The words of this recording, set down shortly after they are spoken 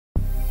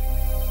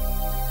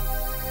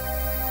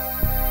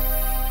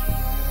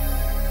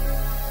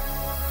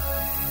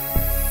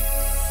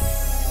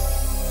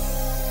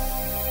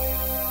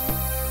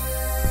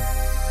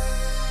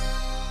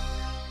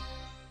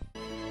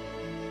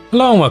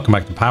Hello and welcome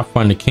back to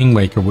Pathfinder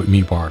Kingmaker with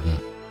me, Barton.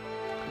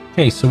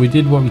 Okay, so we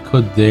did what we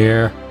could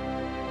there.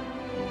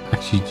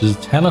 Actually, does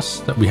it tell us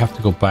that we have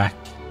to go back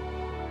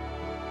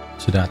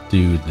to that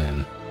dude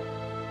then?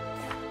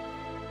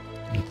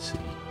 Let's see.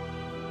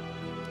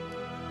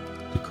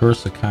 The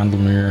Curse of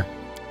Candlemere.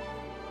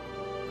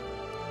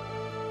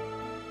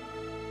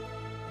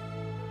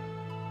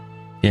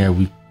 Yeah,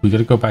 we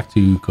gotta go back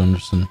to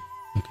Gunderson.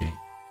 Okay.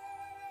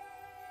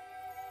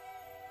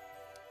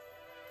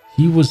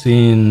 He was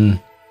in...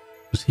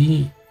 Was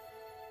he...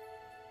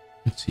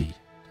 Let's see.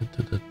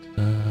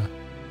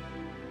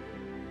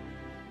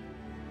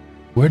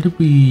 Where did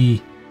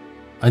we...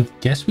 I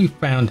guess we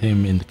found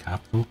him in the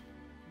capital.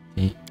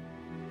 Okay.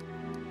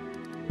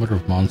 Mother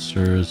of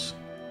Monsters.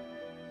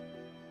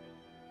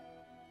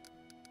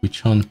 Witch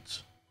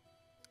Hunt.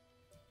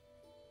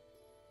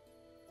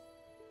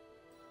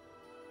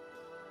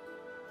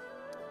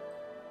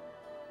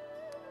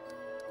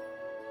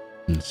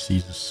 And the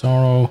Seas of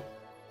Sorrow.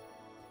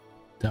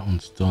 That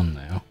one's done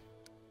now.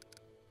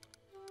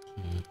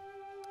 Okay.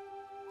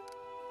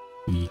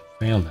 We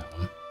failed that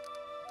one.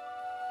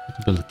 Had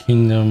to build a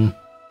kingdom.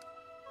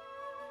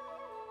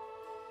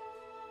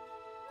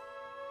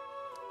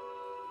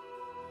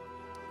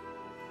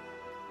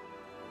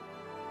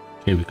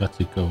 Okay, we got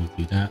to go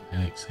do that.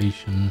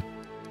 Annexation.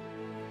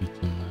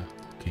 We've done that.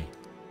 Okay.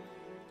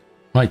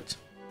 Right.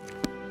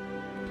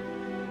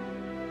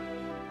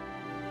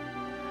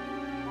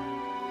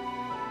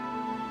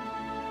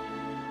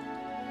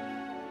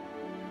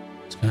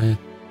 I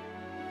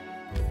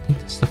think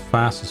that's the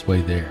fastest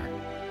way there.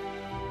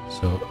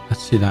 So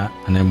let's see that,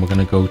 and then we're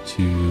gonna go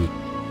to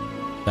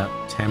that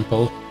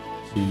temple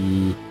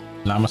to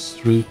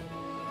Lamastu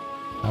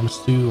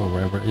or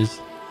wherever it is.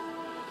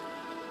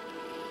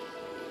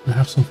 We'll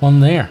have some fun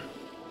there.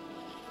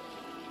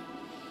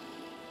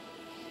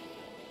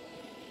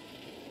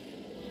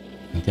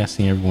 I'm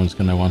guessing everyone's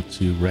gonna want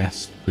to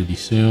rest pretty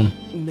soon.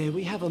 May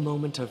we have a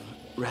moment of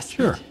rest?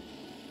 Sure.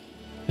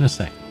 In a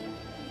sec.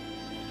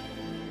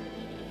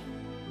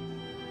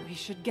 We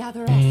should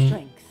gather our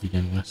strength.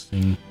 Begin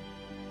resting.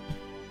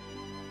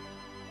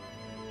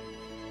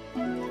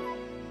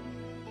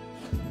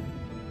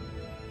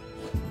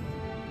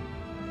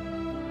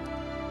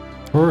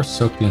 Poor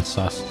succulent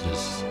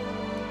sausages.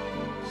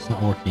 It's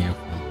not working out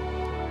for them.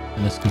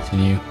 And let's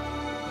continue.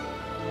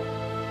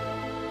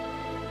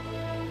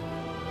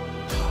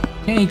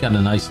 Okay, got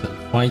a nice little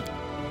fight.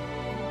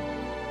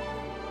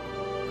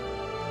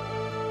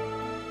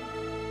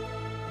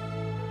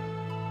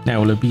 Now,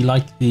 will it be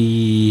like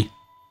the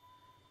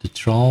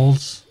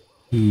trolls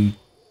who...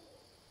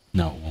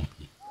 No, it won't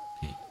be.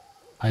 Okay.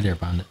 Hi there,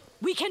 bandit.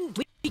 We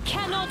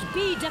cannot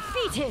be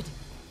defeated.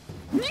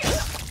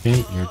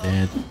 Okay, you're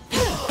dead.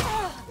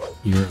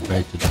 You're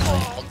about to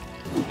die.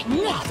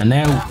 And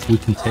now we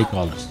can take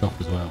all their stuff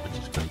as well, which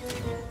is great.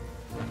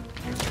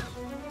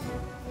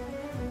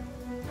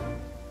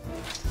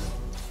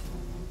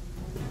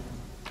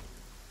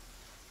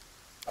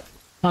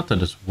 Not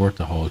that it's worth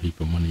a whole heap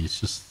of money, it's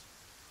just...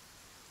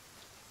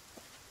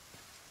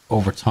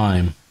 Over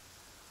time,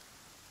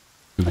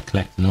 if we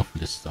collect enough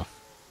of this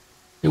stuff,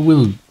 it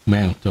will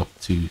mount up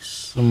to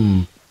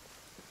some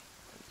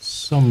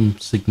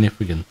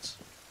significant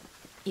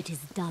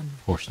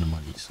portion of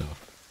money, so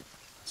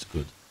it's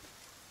good.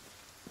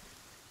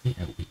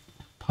 Yeah, we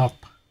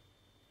pop.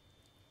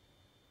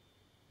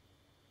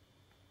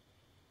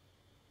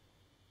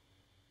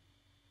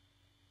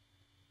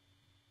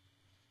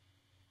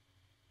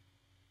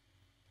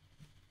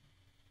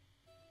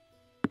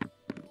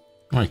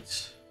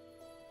 Right.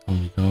 On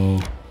we go.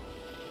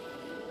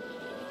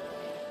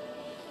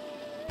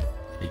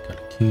 Okay, got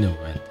a kingdom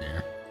event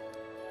there.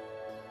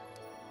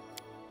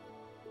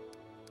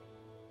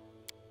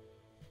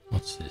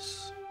 What's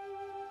this?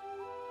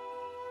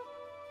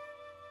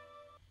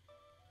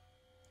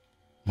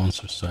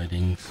 Monster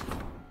sightings.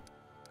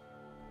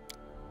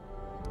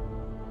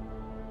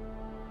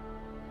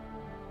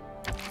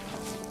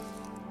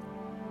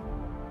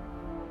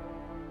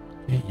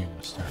 Okay, you're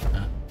gonna start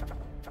that.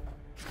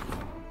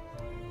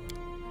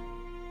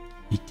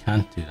 He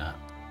can't do that.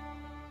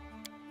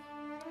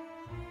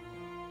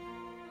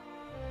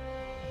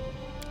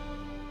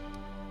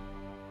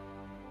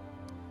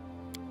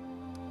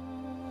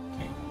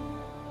 Okay.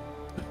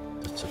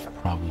 That's a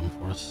problem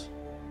for us.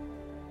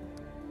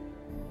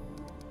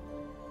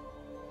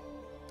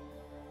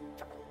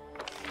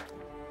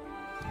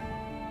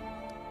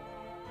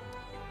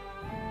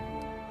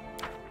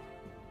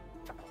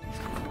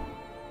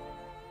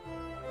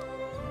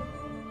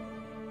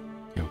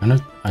 Okay,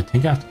 I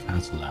think I have to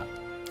cancel that.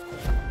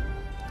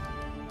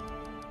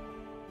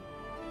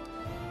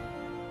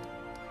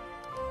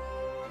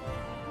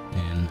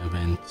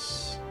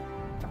 Events.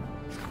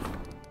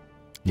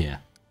 Yeah,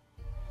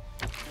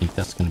 I think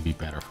that's going to be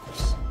better for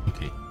us.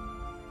 Okay,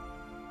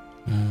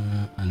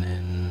 and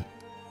then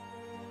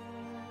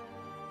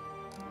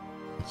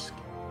let's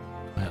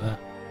like that.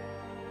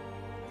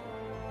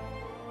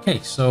 Okay,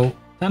 so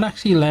that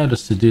actually allowed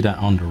us to do that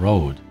on the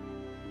road,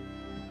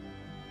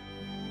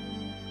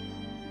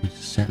 which is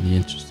certainly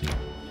interesting.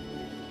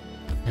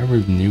 Never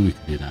even knew we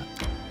could do that.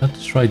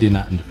 Let's try doing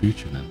that in the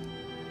future then.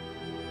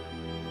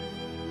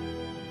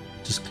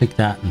 Just click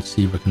that and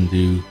see if I can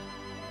do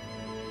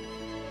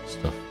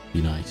stuff.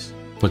 Be nice.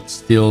 But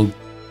still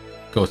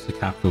go to the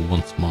capital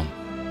once a month.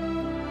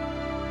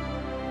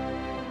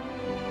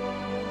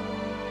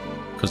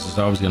 Because there's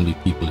always going to be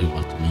people who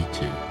want to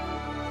meet you.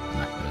 And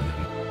that kind of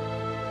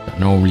thing. That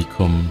normally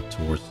come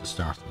towards the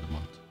start of the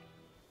month.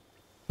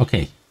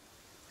 Okay.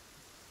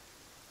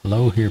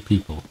 Hello here,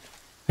 people.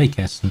 Hey,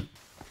 Keston.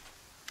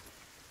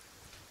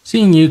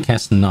 Seeing you,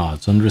 Keston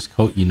nods. Under his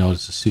coat, you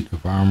notice a suit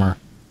of armor.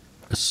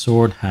 A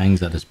sword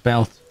hangs at his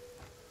belt.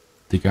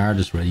 The guard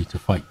is ready to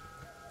fight.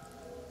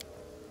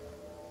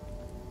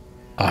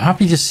 I'm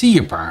happy to see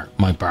you,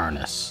 my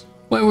Baroness.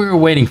 While we were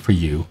waiting for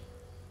you,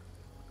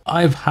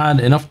 I've had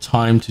enough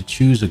time to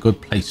choose a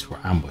good place for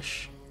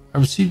ambush. I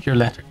received your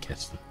letter,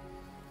 Keston.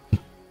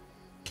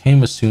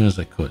 Came as soon as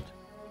I could.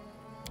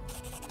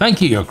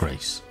 Thank you, Your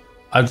Grace.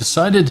 I've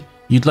decided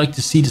you'd like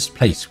to see this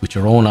place with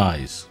your own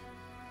eyes.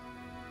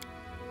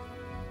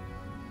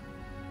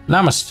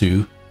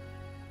 Lamastu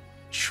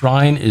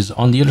Shrine is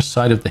on the other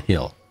side of the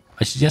hill.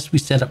 I suggest we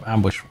set up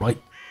ambush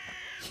right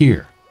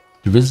here.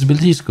 The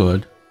visibility is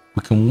good.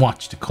 We can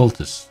watch the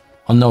cultists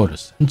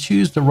unnoticed and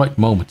choose the right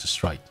moment to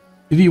strike.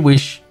 If you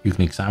wish, you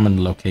can examine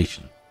the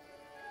location.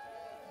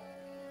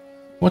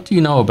 What do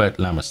you know about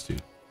Lamastu?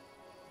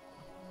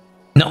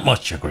 Not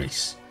much, Your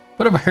Grace,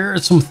 but I've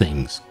heard some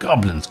things.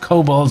 Goblins,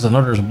 kobolds, and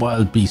other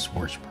wild beasts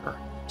worship her.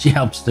 She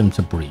helps them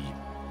to breed,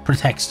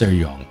 protects their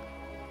young.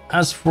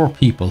 As for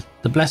people,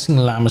 the blessing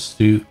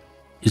Lamastu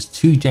is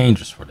too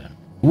dangerous for them.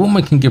 A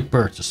woman can give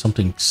birth to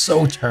something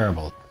so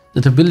terrible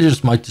that the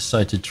villagers might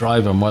decide to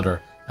drive a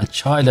mother and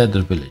child out of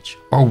the village,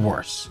 or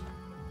worse.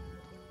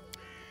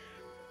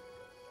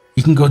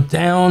 You can go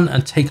down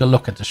and take a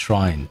look at the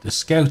shrine. The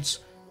scouts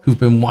who've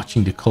been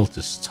watching the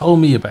cultists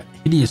told me about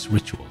hideous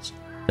rituals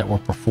that were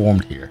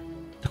performed here.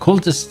 The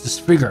cultists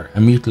disfigure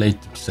and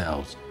mutilate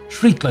themselves,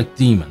 shriek like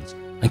demons,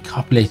 and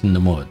copulate in the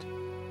mud.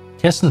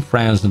 Keston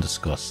frowns in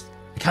disgust.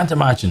 I can't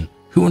imagine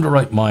who in the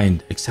right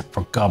mind, except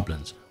for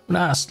goblins, would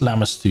ask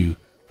Lamastu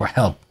for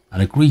help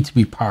and agree to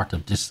be part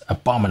of this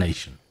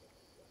abomination.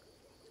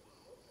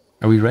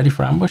 Are we ready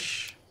for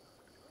ambush?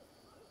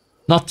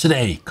 Not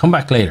today. Come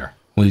back later.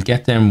 We'll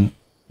get them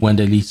when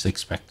they least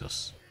expect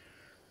us.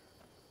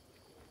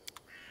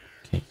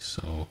 Okay,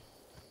 so...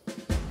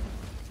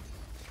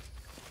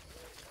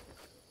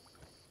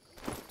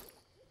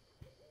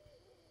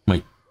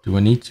 Wait, do I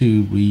need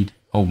to read...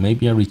 Oh,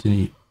 maybe I read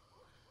the...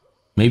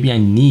 Maybe I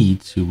need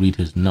to read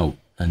his note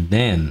and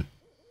then...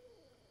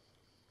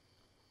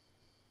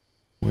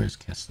 Where's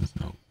Keston's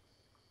note?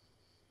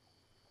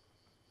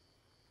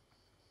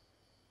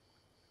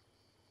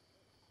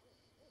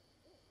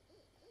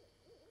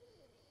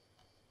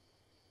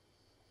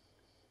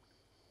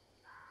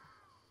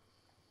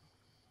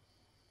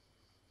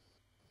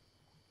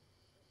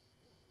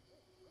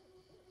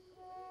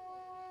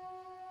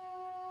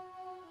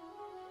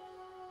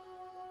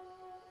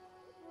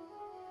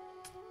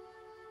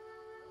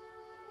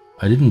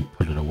 I didn't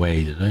put it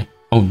away, did I?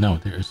 Oh no,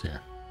 there's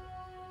there.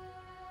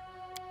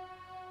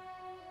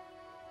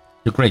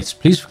 Your Grace,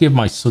 please forgive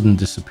my sudden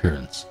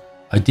disappearance.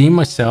 I deem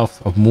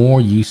myself of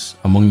more use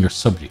among your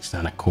subjects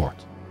than at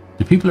court.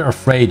 The people are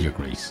afraid, Your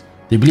Grace.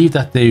 They believe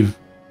that they've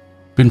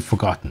been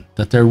forgotten,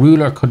 that their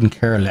ruler couldn't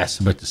care less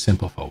about the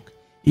simple folk,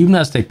 even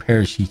as they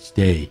perish each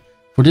day.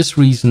 For this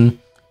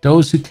reason,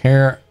 those who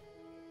can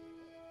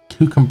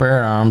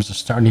bear arms are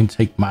starting to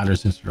take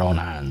matters into their own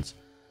hands.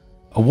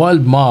 A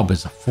wild mob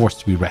is a force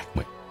to be reckoned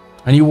with,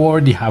 and you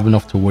already have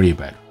enough to worry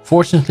about.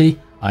 Fortunately,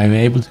 I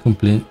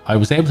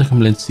was able to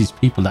convince these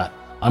people that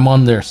I'm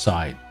on their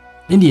side.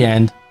 In the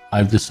end,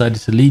 I've decided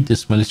to lead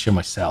this militia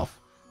myself,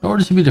 in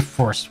order to be the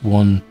first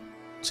one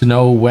to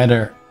know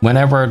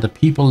whenever the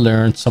people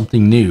learn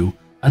something new,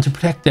 and to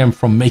protect them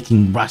from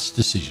making rash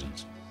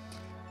decisions.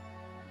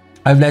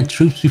 I've led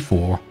troops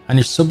before, and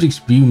your subjects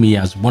view me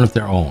as one of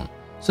their own,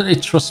 so they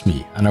trust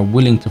me and are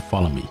willing to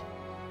follow me.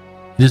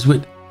 It is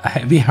with a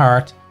heavy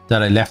heart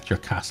that I left your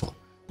castle,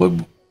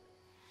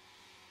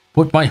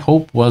 but my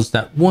hope was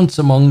that once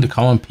among the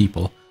common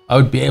people, I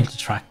would be able to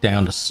track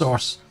down the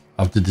source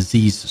of the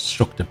disease that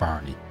struck the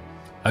barony.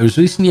 I was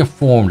recently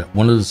informed that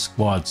one of the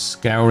squads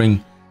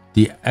scouring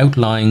the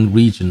outlying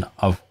region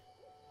of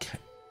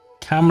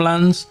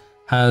Camlands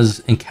has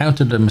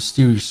encountered a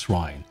mysterious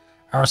shrine.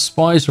 Our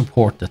spies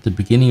report that at the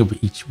beginning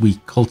of each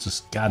week,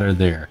 cultists gather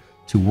there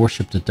to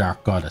worship the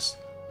dark goddess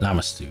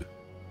Lamastu,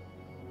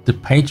 the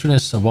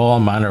patroness of all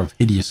manner of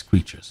hideous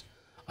creatures.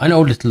 I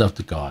know little of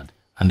the god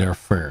and their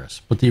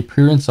affairs, but the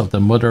appearance of the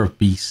mother of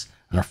beasts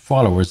and her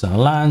followers in a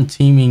land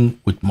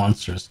teeming with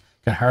monsters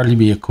can hardly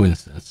be a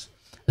coincidence.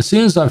 As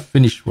soon as I've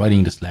finished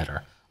writing this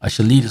letter, I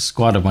shall lead a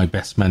squad of my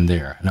best men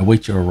there and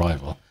await your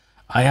arrival.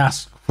 I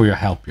ask for your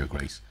help, Your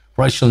Grace,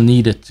 for I shall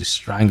need it to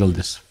strangle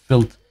this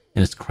filth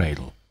in its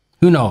cradle.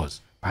 Who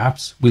knows,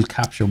 perhaps we'll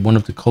capture one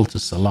of the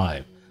cultists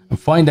alive and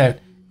find out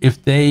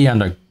if they and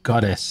their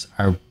goddess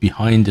are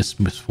behind this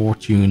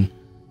misfortune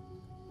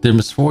the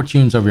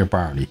misfortunes of your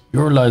party.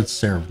 Your loyal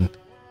servant,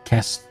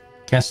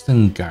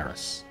 Keston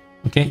Garrus.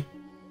 Okay,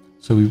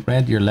 so we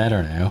read your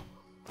letter now.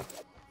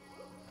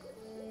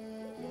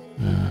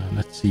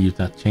 Let's see if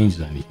that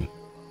changes anything.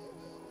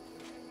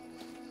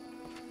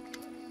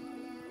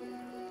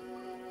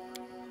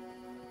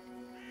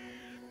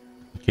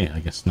 Okay, I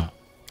guess not.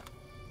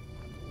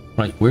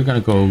 Right, we're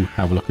gonna go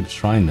have a look at the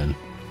shrine then.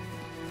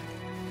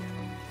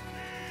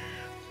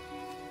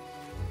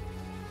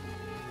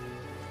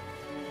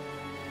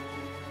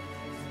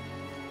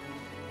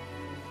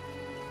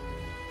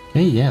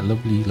 Okay, yeah,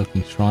 lovely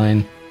looking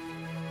shrine.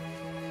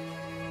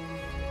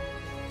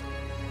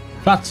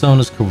 Flat stone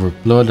is covered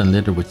with blood and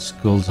littered with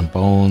skulls and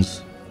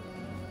bones.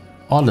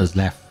 All that is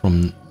left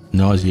from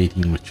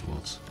nauseating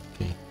rituals.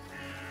 Okay.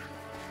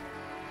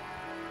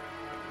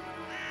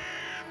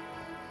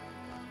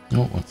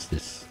 Oh, what's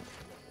this?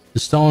 The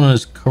stone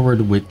is covered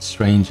with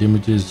strange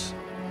images.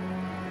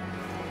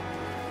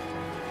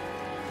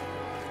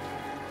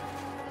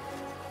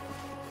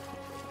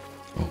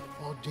 Oh.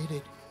 Or did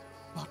it?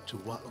 But to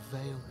what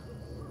avail?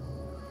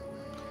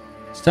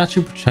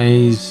 Statue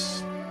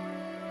portrays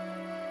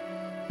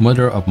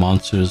Mother of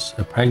Monsters,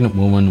 a pregnant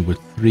woman with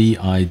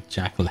three-eyed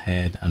jackal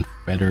head and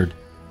feathered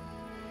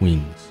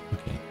wings.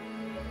 Okay.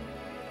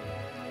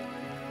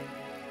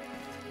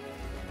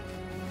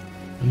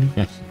 I don't think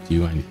I actually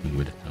do anything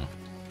with it though.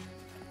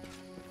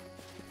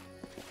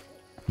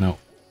 No.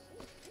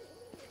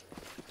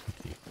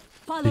 Okay.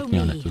 Follow Clicking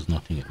on me. it does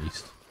nothing at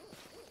least.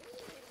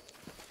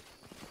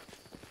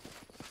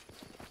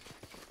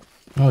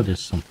 Oh,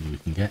 there's something we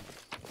can get.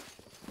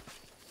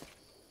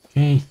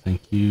 Okay,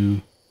 thank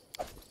you.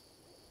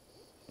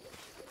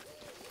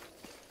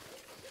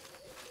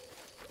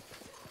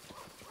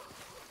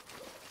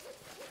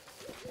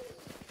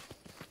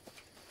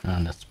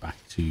 And that's back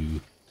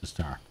to the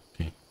start.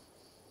 Okay.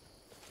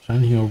 Is there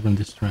anything over in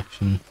this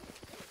direction?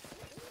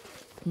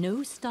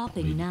 No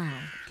stopping now.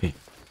 Okay.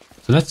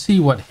 So let's see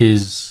what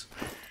his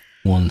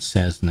one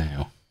says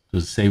now.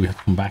 Does it say we have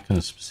to come back on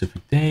a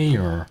specific day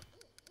or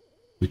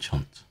witch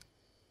hunt?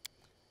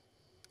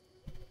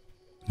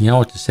 You know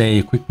what to say.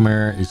 A quick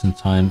mirror is in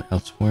time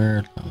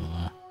elsewhere. Blah, blah,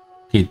 blah.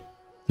 Okay.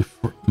 The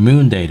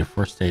moon day, the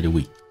first day of the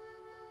week.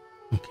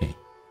 Okay.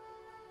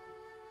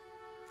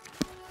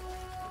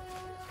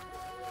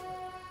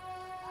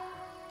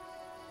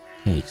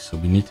 Okay, so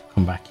we need to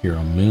come back here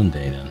on Moon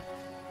Day then.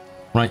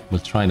 Right,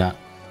 we'll try that.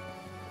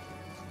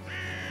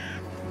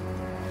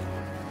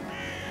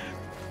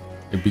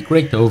 It'd be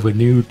great to over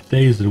new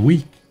days of the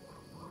week.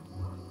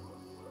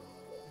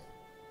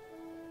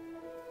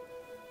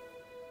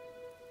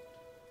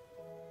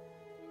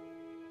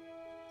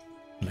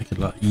 Make it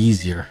a lot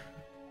easier.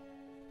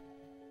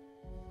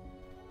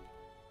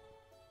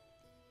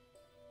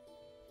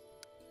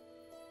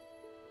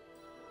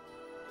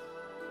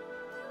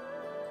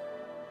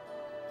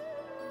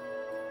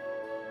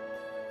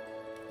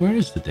 Where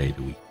is the day of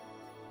the week?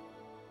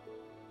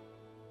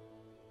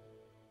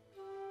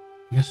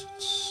 I guess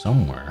it's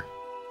somewhere.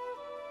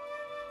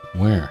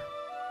 Where?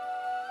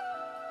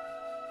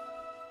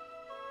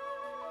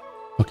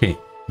 Okay,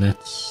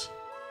 let's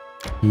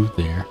move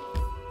there.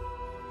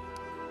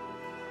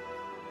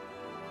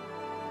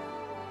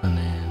 And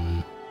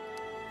then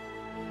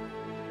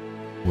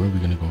where are we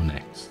gonna go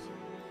next?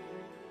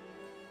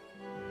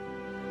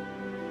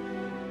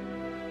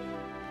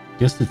 I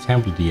guess the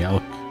Temple of the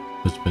Elk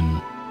has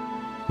been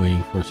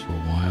waiting for us for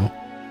a while.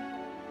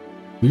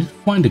 We did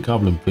find the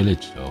Goblin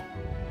Village though.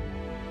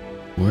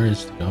 Where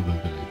is the Goblin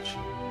Village?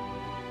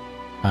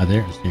 Ah,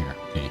 there's there.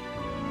 Okay.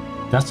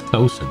 That's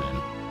closer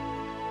then.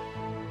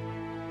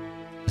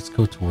 Let's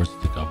go towards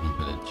the Goblin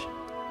Village.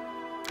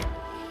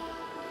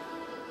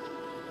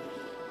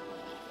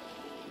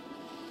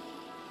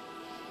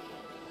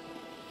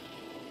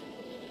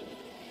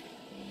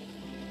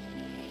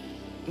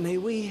 May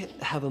we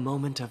have a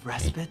moment of Okay,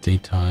 respite?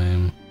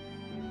 daytime.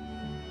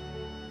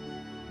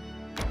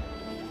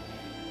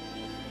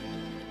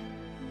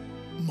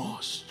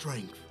 More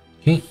strength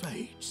Okay.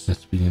 fades.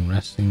 Let's begin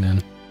resting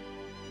then.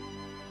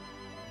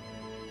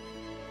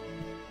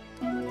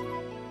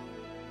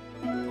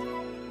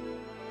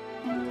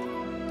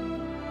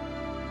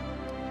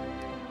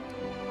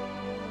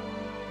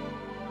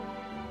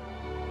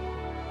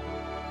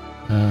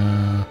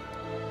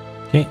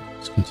 Okay,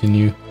 let's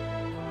continue.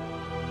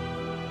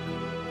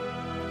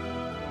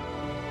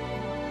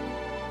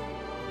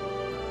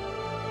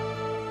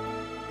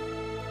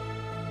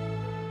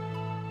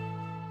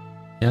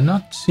 Yeah,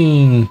 not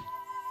seeing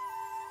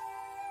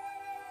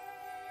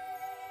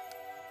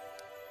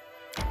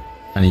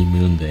any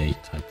moon day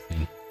type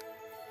thing.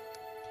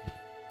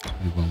 Okay,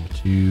 move on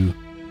with you.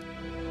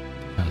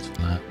 Cancel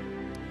that.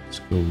 Let's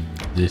go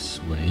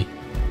this way.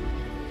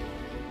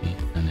 Okay,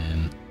 and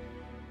then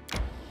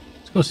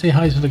let's go say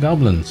hi to the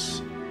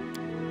goblins.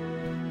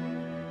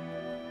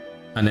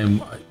 And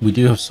then we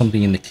do have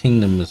something in the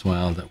kingdom as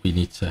well that we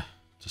need to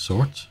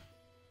sort.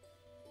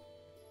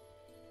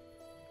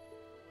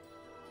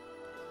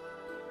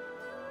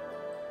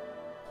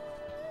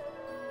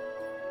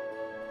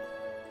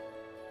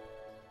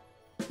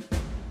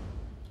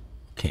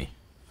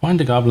 Find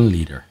the goblin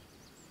leader.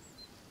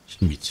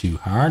 Shouldn't be too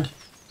hard.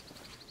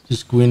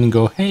 Just go in and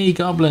go, hey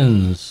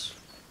goblins,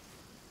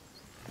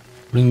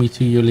 bring me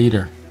to your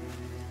leader.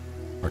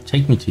 Or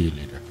take me to your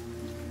leader.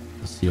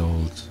 That's the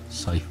old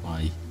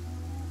sci-fi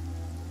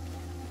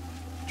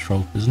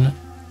trope, isn't it?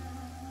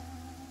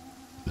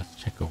 Let's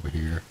check over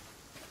here.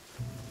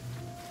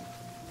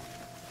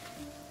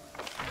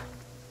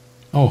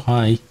 Oh,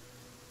 hi.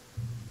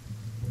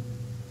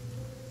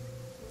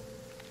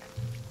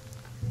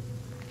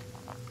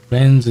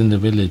 Friends in the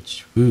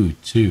village, food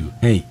too.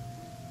 Hey,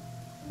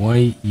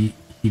 why he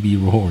be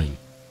roaring?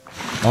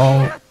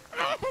 Oh.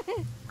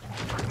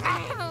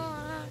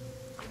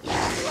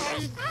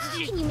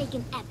 Can you make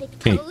an epic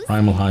Okay, pose?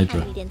 Primal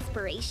Hydra. I need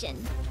inspiration.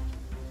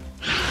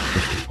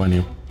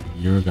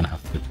 You're gonna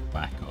have to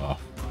back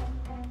off.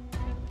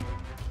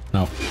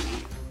 No.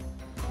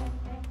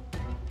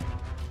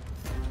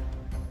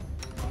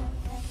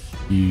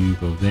 You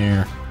go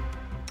there.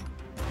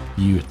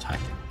 You attack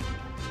it.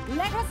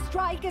 Let us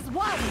strike as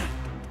one.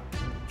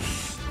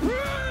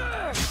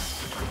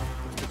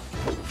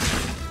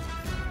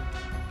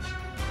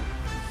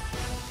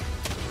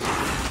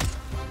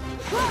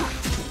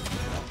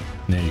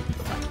 Now you can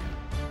go back in.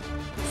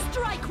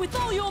 Strike with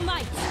all your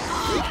might.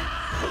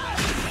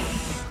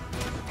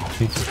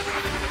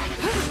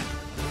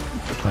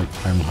 Right,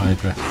 Primal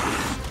Hydra.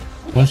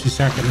 Once you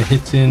start getting the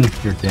hits in,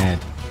 you're dead.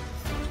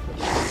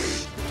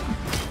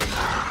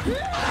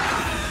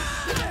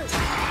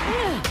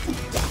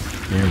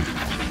 There you go.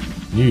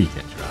 Knew you get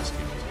your ass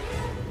kicked.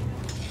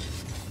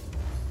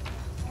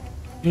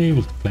 You're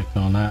able to collect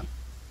on that.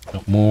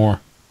 Got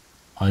more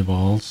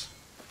eyeballs.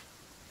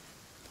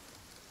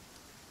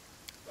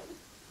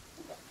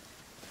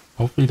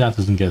 Hopefully that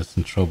doesn't get us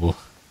in trouble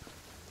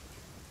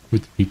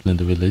with the people in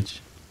the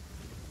village.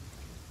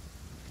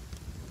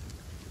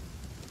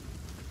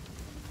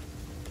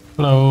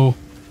 Hello.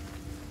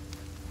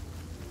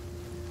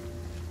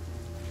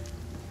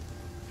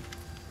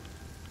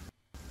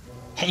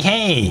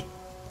 Hey,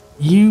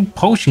 you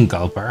potion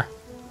gulper.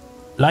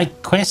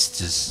 Like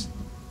quests,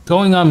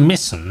 going on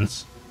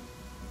missions.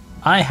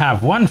 I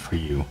have one for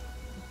you.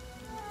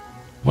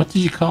 What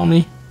did you call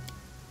me?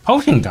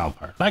 Potion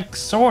gulper, like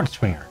sword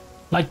swinger,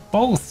 like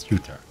bow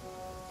shooter.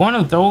 One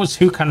of those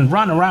who can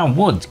run around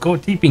woods, go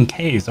deep in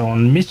caves or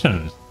on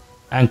missions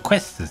and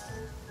quests.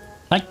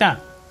 Like that.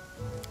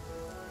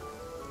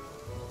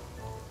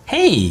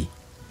 Hey,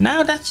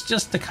 now that's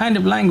just the kind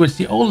of language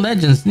the old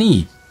legends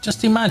need.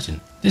 Just imagine,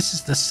 this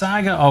is the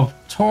saga of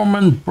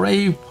Tormund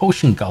Brave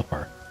Potion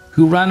Gulper,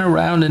 who ran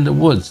around in the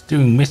woods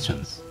doing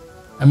missions.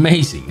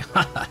 Amazing.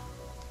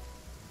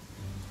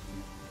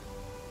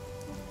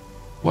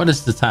 What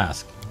is the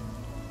task?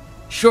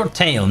 Short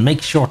tail,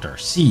 make shorter.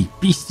 See,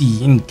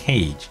 beastie in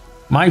cage.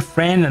 My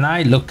friend and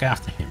I look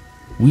after him.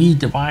 We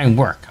divine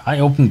work.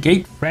 I open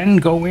gate,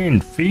 friend go in.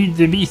 Feed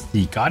the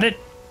beastie, got it?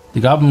 The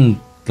goblin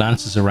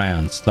glances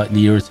around,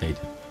 slightly irritated.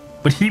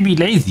 But he be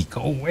lazy,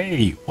 go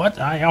away. What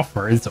I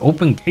offer is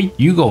open gate,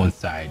 you go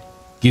inside.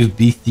 Give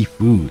beastie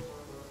food.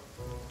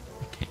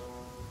 Okay.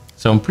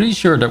 So I'm pretty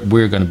sure that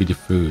we're going to be the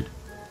food.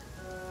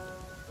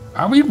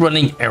 Are we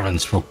running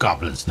errands for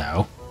goblins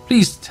now?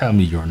 Please tell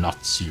me you're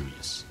not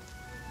serious.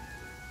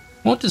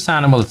 Won't this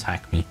animal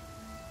attack me?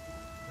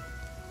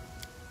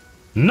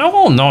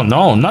 No,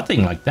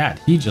 nothing like that.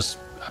 He just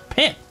a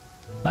pet.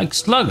 Like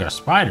slugger,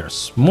 spider,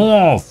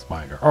 small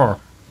spider, or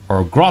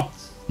grot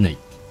snake.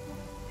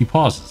 He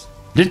pauses.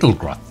 Little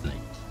grot snake.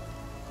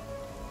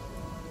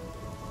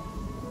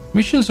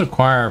 Missions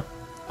require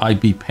I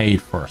be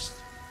paid first.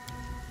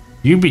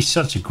 You be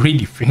such a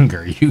greedy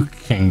finger. What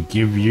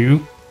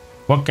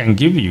can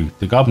give you?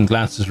 The goblin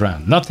glances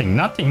around.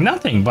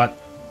 Nothing, but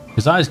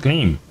his eyes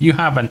gleam. You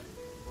have an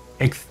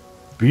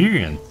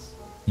experience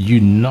you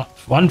not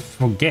won't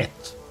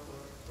forget.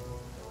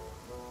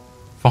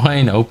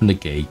 Fine, open the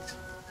gate.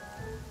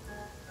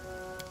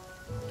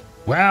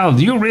 Well,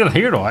 you real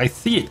hero, I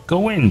see it.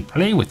 Go in,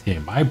 play with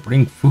him. I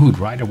bring food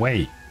right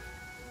away.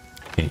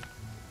 Okay,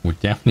 we're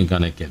definitely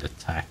gonna get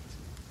attacked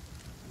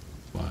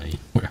by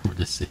wherever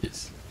this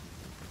is.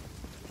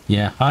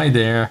 Yeah, hi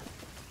there.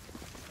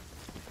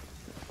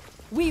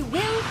 We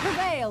will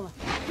prevail.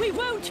 We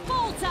won't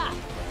falter.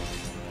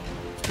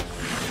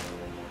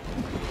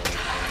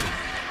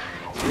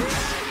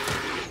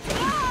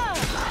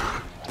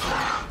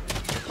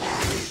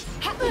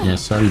 Yeah,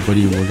 sorry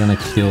buddy, we're gonna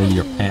kill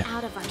your pet.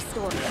 Out of our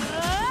story.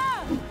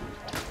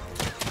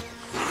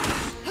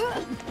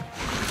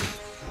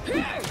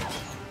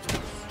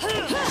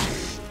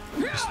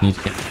 Just need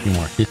to get a few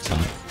more hits on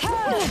it.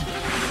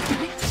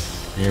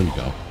 There we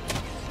go.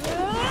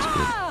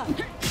 That's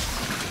good.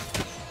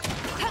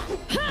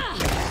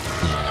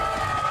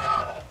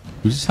 Yeah.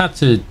 We just had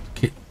to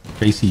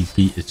basically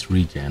beat its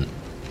regen.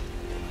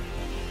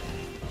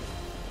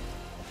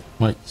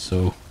 Right,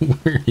 so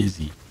where is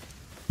he?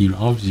 He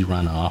obviously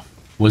ran off.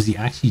 Was he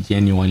actually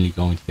genuinely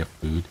going to get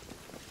food?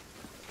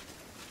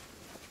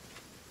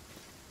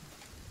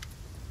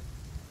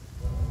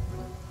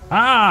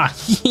 Ah,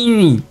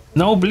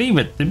 no, believe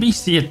it. The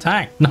beastie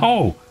attacked.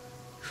 No.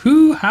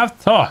 Who have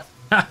thought?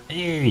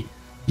 Hey,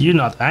 you're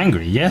not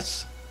angry,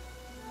 yes?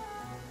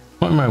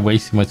 Why am I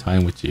wasting my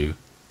time with you?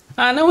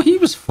 I know he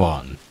was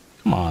fun.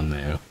 Come on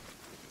now.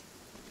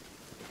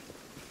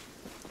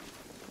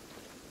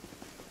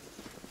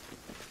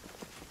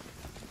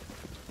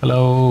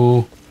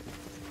 Hello.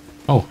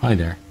 Oh, hi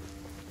there.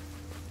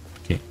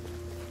 Okay.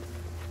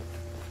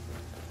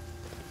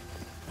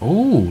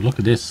 Oh, look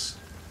at this.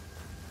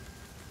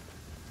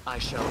 I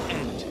shall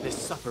end this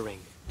suffering.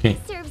 Okay.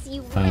 Serves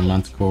you Final right.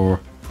 Manticore.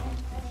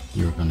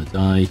 You're gonna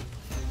die.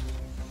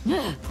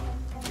 Like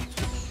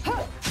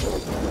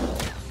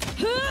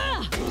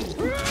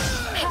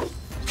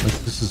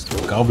this is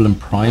Goblin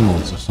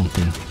Primals or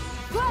something.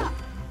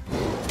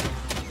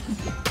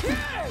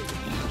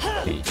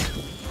 Okay.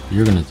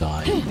 You're gonna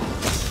die.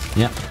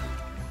 Yep.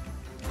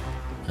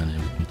 And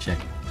then we can check.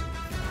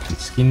 We can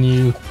skin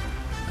you.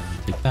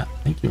 And take that.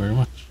 Thank you very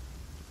much.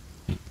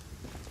 Okay.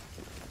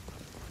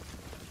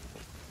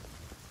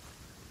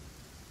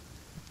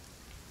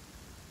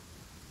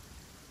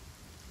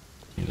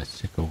 Okay, let's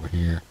check over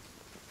here.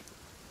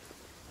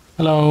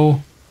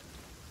 Hello.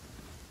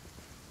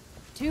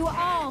 To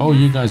arms. Oh,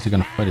 you guys are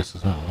gonna fight us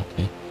as well.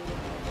 Okay.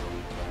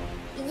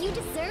 You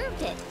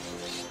deserved it.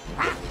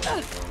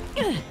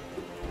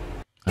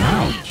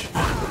 Ouch.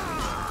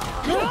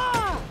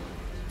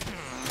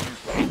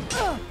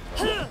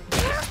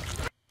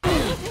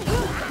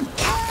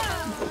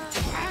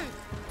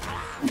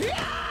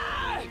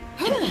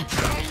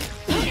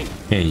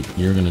 Hey,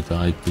 you're gonna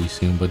die pretty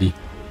soon, buddy.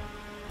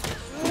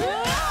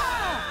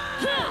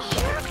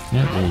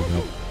 Yeah, there you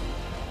go.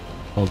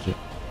 Told you.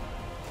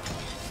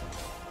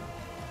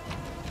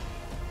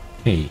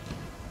 Okay.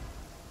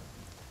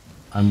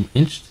 I'm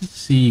interested to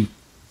see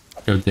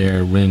if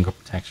they're ring of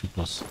protection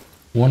 +1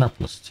 or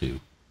 +2.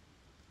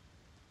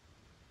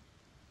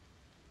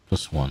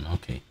 +1,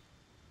 okay.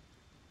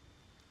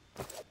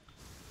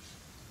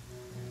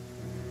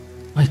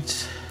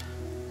 Right.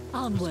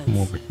 Onwards. Come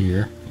over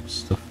here. There's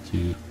stuff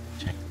to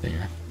check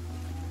there.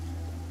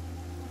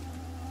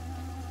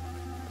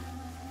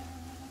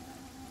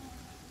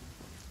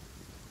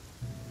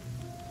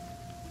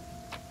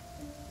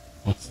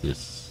 What's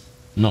this?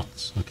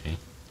 Nuts, okay.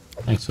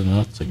 Thanks for the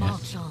nuts, I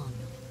guess. March on.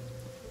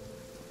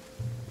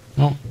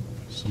 Oh,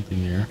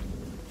 something there.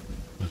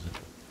 What is it?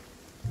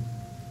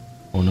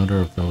 Oh, another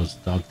of those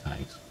dog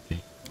tags.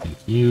 Okay, thank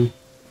you.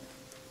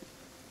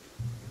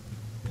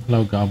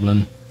 Hello,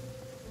 Goblin.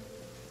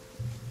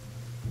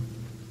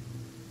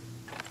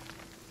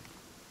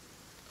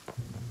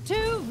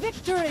 To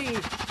victory.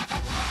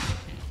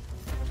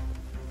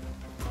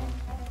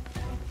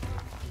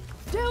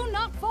 Do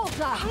not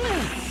falter.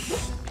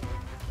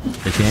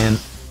 Again.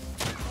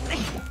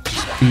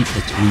 Beat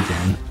the 2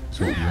 down. That's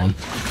what we want.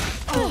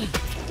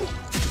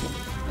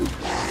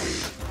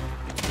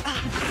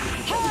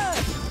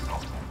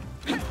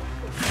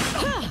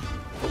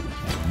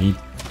 Need.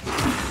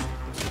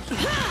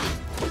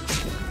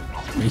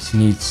 Basically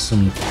needs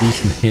some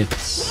decent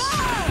hits a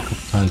couple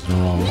times in a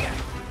row.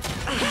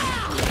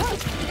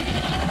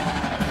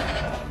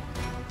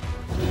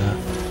 Do that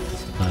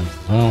sometimes as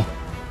well.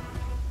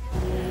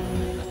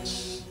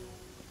 Let's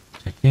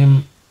check him.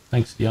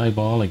 Thanks to the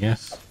eyeball, I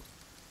guess.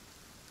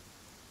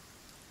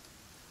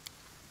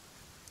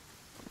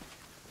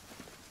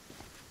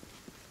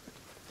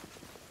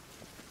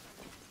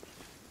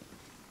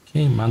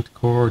 Okay,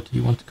 Manticore, do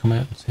you want to come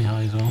out and say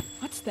hi as well?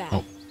 What's that?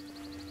 Oh.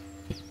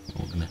 Okay,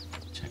 we're gonna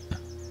check that.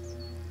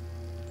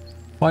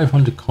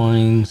 500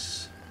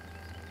 coins,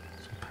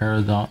 some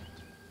Peridot,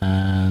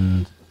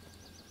 and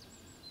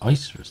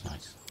Icer is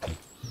nice. Okay,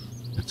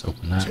 let's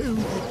open that. To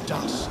the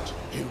dust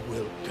you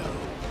will go.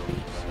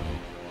 Okay, so...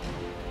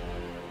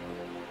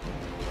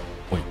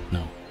 Wait,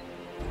 no.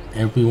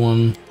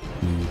 Everyone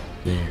move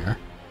there.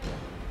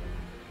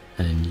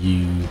 And then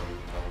you...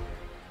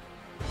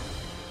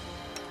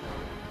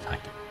 attack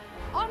it.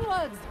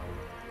 Onwards.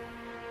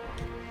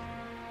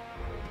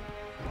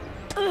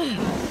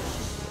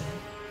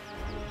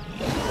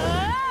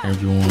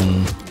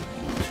 Everyone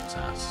push its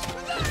ass.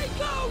 They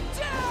go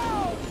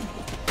down.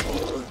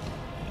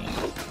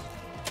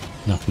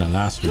 Not gonna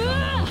last for long, I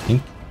don't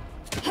think.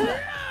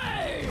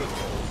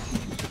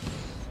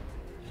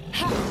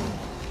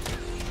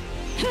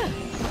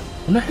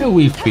 I wonder how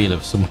we feel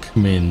if someone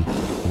come in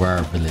to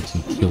our village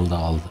and killed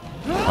all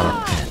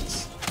our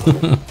pets.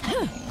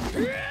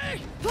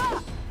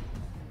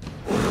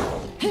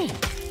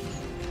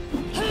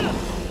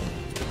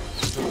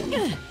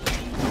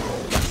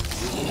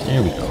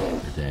 There we go,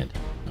 you're dead.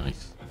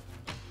 Nice.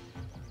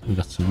 We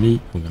got some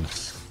meat, we're gonna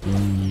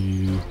skin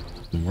you.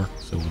 Doesn't work,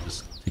 so we'll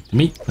just take the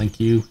meat, thank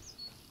you.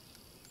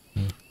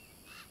 Okay.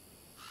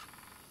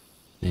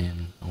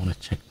 Then I want to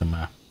check the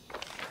map.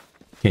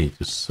 Okay,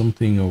 there's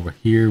something over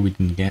here we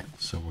didn't get,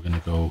 so we're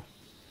gonna go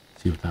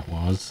see what that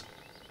was.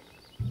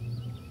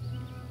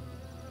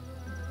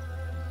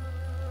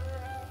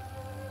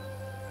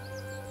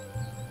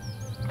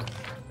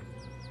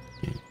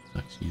 Okay, it's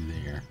actually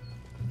there.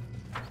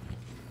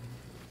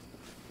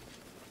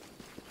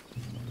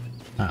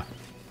 Ah.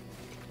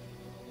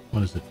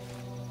 What is it?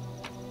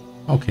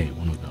 Okay,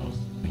 one of those.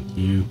 Thank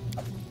you.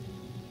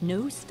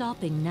 No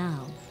stopping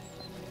now.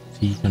 Is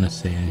he gonna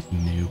say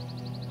anything new?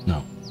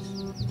 No.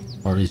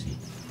 Or is he?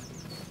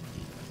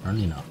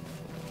 Apparently not.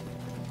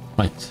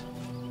 Right.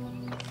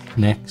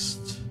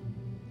 Next.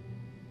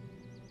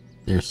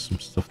 There's some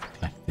stuff to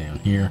collect down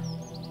here.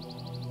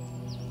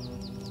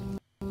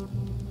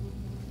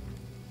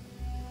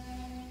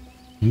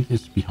 I think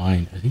it's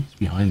behind. I think it's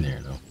behind there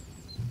though.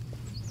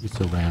 It's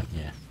around,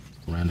 yeah.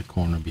 Around the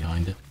corner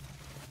behind it.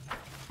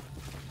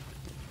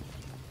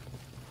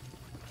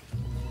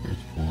 There's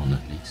one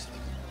at least.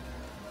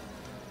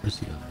 Where's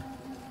the other?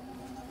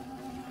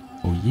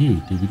 Oh,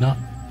 you, did we not?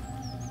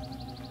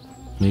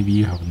 Maybe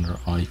you have another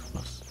eye for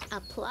us.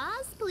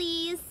 Applause,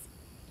 please.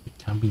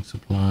 Camping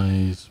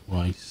supplies,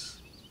 rice,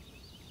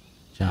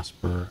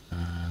 jasper,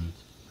 and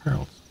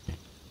pearls. Okay.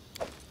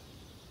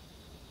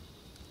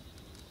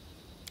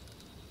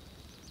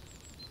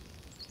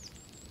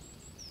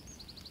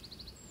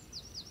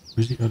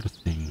 Where's the other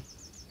thing?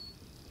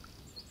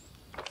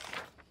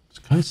 It's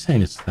kind of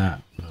saying it's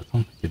that, but I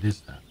don't think it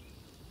is that.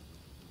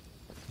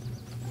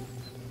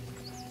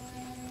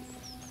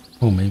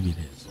 Oh, maybe it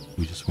is.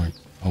 We just weren't.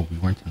 Oh, we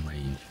weren't in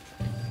range.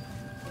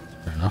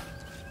 Fair enough.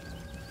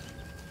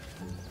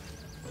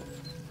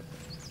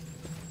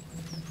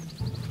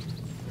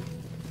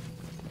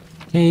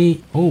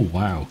 Okay. Oh,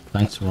 wow.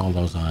 Thanks for all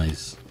those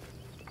eyes.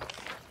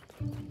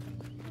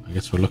 I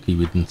guess we're lucky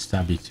we didn't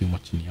stab you too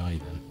much in the eye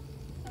then.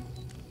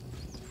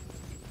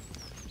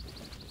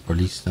 Or at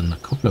least on a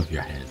couple of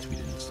your heads we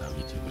didn't stab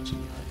you too much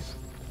in the eyes.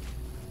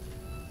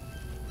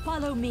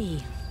 Follow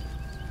me.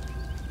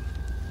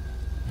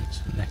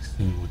 So the next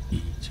thing would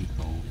be to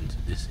go into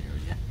this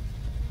area.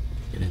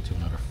 Get into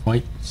another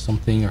fight with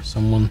something or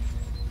someone.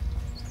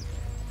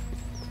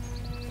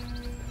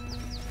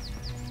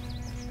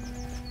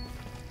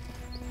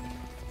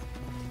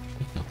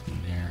 Nothing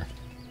there.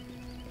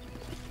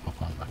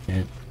 Hop on back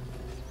out.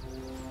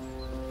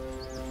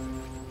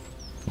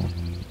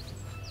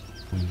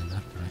 Going in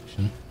that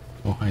direction.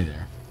 Oh, hi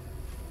there.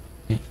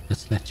 Okay,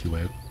 let's let you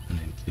out and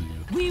then kill you.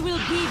 We will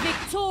be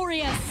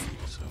victorious.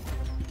 So,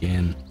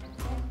 again,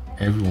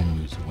 everyone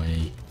moves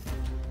away.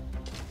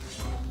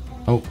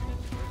 Oh.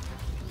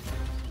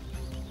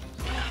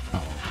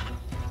 Uh-oh.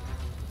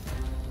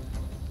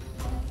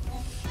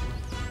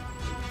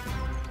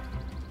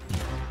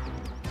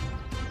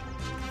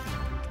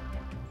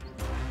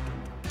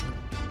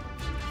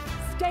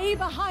 Stay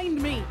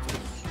behind me.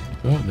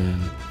 So then,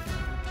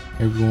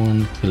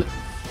 everyone kill it.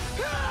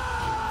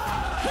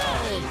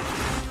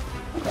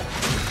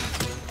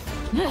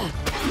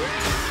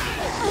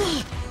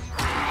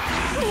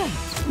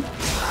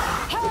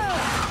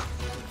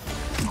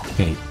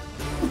 Okay.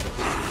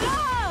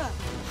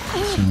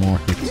 Some more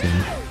hits in.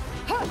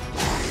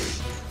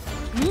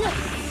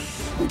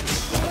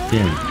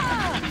 There we go.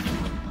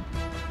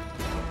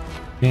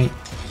 Okay.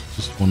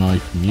 Just one eye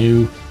from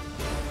you.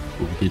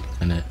 But we did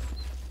kind of...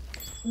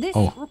 This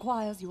Oh.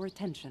 requires your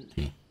attention.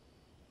 Okay.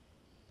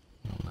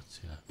 Well, let's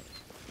see that.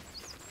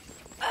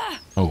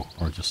 Oh,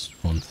 or just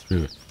run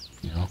through it,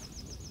 you know?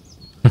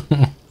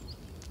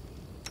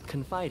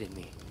 Confide in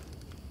me.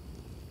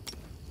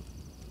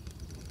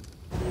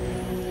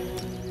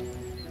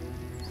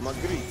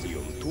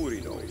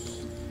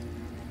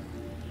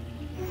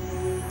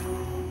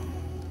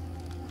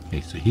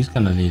 Okay, so he's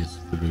gonna lead us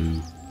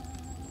through.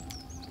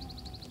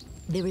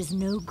 There is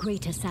no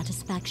greater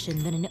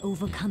satisfaction than in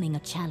overcoming a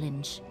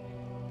challenge.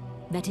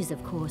 That is,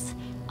 of course,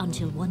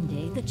 until one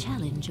day the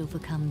challenge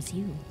overcomes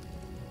you.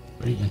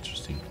 Very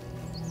interesting.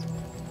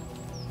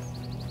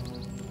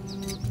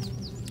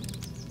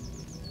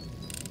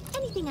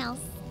 Anything else?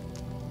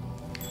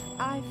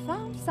 I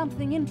found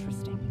something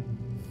interesting.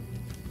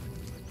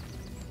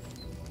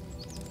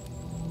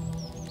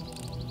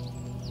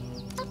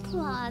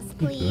 Applause, Good.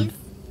 please.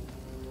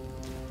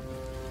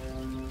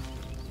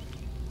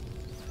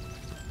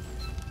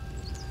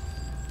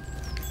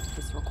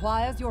 This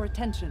requires your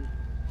attention.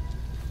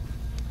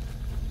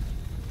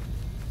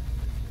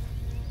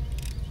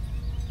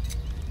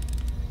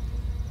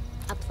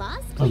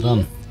 Applause, Well please.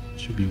 done.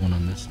 Should be one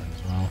on this side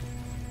as well.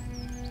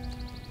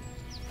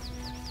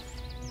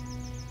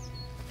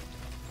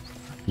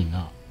 Maybe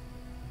not.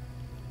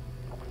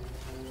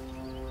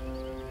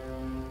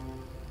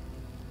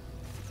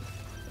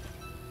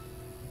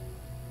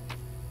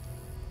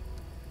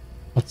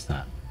 What's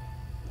that?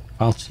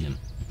 Falchion.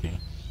 Okay.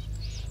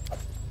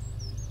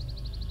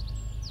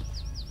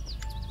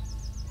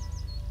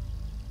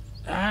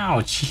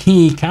 Ouch!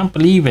 He can't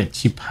believe it.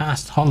 She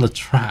passed all the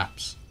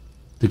traps.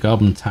 The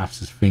goblin taps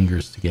his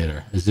fingers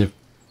together as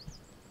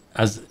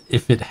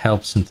if it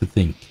helps him to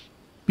think.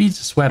 Beads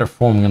of sweat are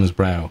forming on his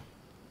brow.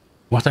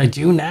 What I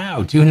do now?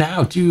 I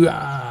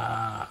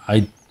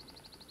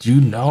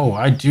do know.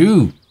 I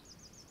do.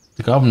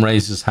 The goblin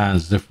raised his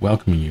hands as if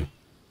welcoming you.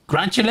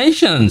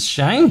 Congratulations,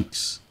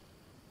 Shanks!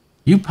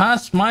 You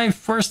passed my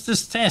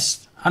firstest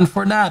test, and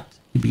for that,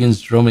 he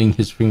begins drumming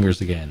his fingers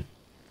again.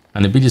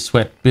 And a bead of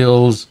sweat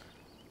builds,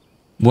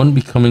 one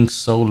becoming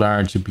so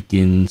large it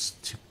begins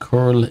to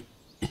curl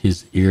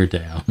his ear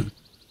down.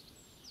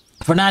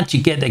 For that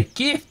you get a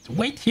gift.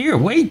 Wait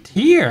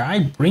here. I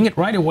bring it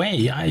right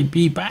away. I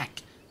be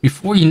back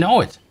before you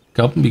know it.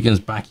 Goblin begins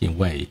backing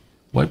away,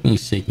 wiping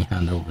his shaking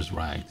hand over his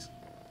rags.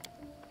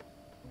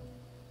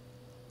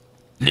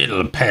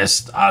 Little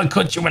pest, I'll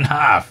cut you in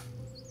half.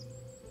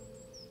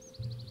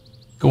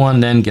 Go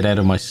on then, get out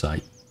of my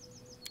sight.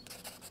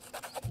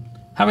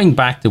 Having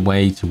backed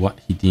away to what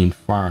he deemed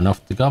far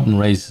enough, the goblin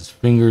raises his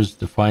fingers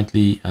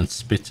defiantly and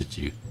spits at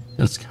you,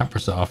 then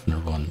scampers off in a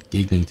run,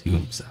 giggling to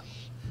himself.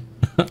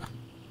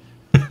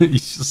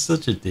 He's just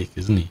such a dick,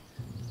 isn't he?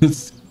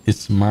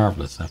 It's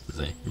marvellous, I have to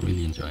say. I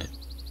really enjoy it.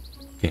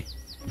 Okay,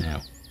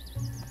 now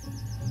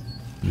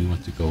we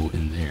want to go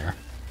in there.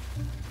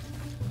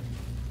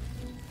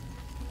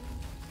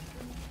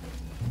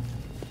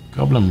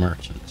 Goblin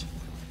Merchant.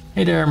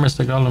 Hey there,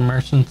 Mr. Goblin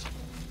Merchant.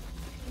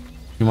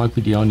 You might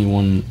be the only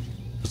one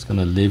that's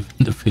gonna live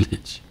in the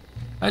village.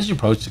 As you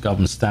approach, the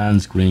goblin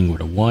stands grinning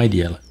with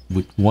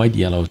wide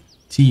yellow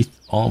teeth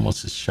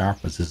almost as sharp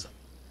as his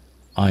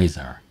eyes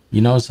are.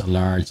 You notice a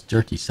large,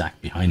 dirty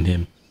sack behind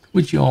him,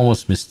 which you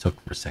almost mistook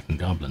for a second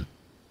goblin.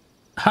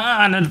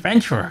 Ah, an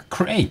adventurer!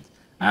 Great!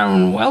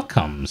 And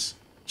welcomes!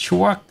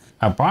 Chork,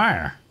 a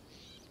buyer.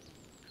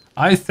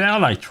 I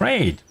sell, I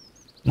trade.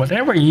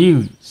 Whatever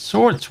you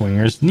sword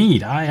swingers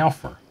need, I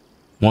offer.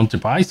 Want to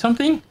buy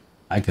something?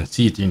 I can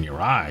see it in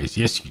your eyes.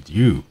 Yes, you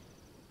do.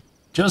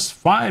 Just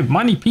 5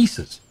 money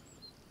pieces.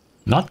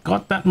 Not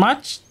got that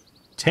much?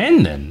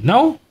 10 then,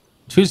 no?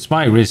 Twist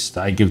my wrist,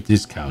 I give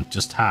discount.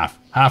 Just half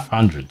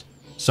 100.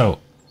 So,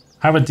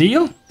 have a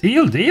deal?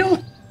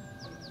 Deal?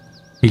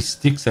 He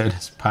sticks out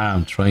his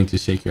palm, trying to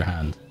shake your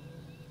hand.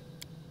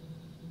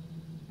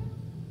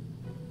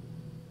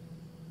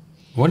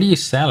 What are you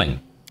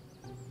selling?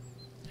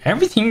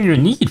 Everything you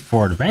need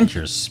for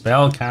adventures.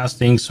 Spell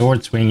casting,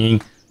 sword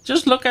swinging.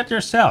 Just look at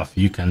yourself.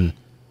 Who can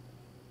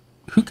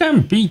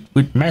beat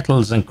with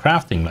metals and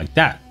crafting like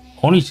that?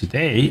 Only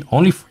today,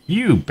 only for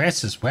you,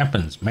 bestest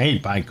weapons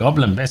made by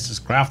goblin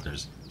bestest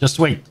crafters. Just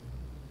wait.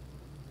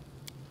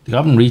 The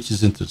goblin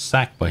reaches into the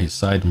sack by his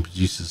side and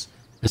produces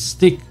a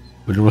stick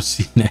with a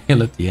rusty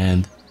nail at the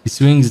end. He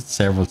swings it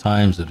several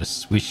times with a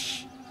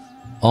swish,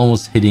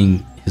 almost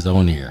hitting his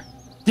own ear.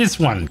 This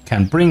one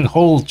can bring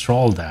whole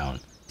troll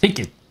down. Take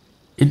it.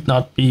 It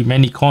not be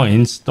many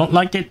coins. Don't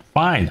like it?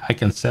 Fine. I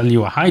can sell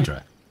you a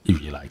hydra, if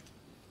you like.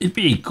 It'd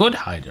be a good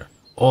hydra.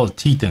 All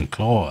teeth and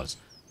claws.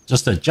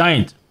 Just a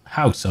giant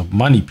house of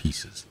money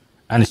pieces.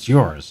 And it's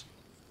yours.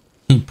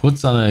 He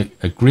puts on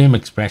a grim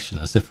expression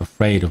as if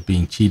afraid of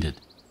being cheated.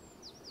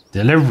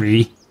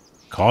 Delivery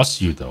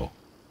costs you though.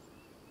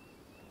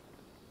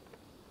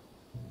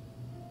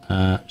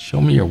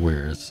 Show me your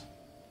wares.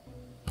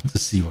 To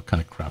see what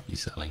kind of crap you're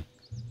selling.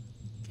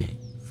 Okay,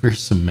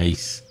 fearsome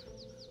mace.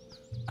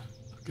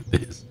 Look at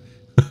this.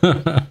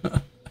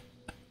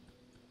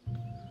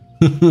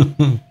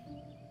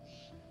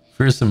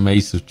 Fearsome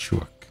mace of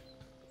Chork.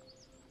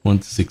 1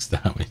 to 6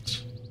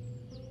 damage.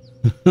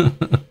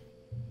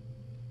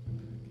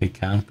 Okay,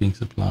 camping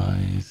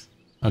supplies.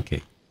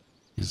 Okay,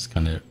 this is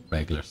kind of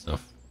regular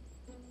stuff.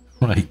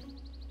 Right.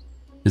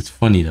 It's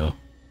funny though.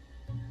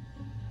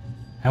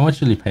 How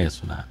much will he pay us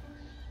for that?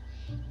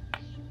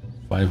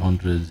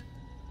 500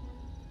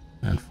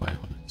 and 500.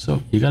 So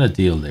you got a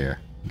deal there,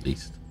 at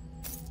least.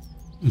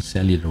 We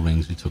sell you the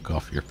rings we took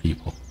off your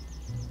people.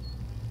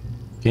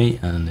 Okay,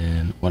 and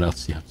then what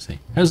else do you have to say?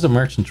 How's the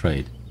merchant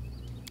trade?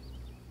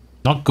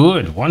 Not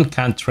good. One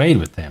can't trade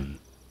with them.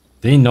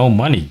 They no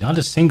money, not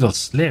a single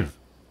sliv.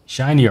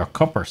 Shiny or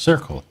copper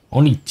circle.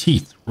 Only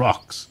teeth,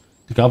 rocks.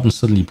 The goblin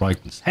suddenly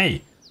brightens.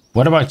 Hey,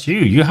 what about you?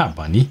 You have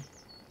money.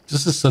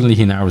 Just as suddenly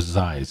he narrows his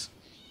eyes.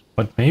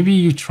 But maybe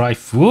you try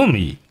fool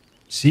me.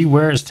 See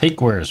wares, take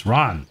wares,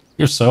 run.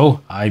 If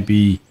so, I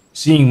be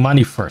seeing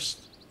money first.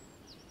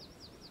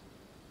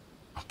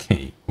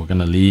 Okay, we're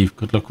gonna leave.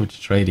 Good luck with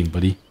your trading,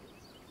 buddy.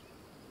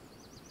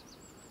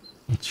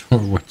 Not sure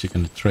what you're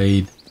gonna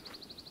trade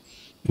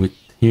with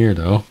here,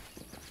 though.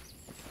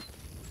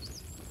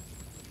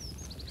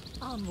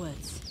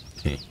 Onwards.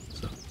 Okay,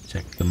 so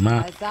check the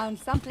map. I found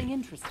something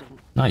interesting.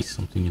 Nice,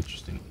 something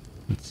interesting.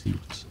 Let's see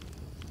what's...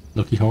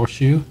 Lucky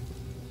horseshoe.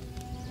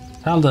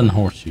 Taldan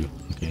horseshoe.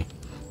 Okay.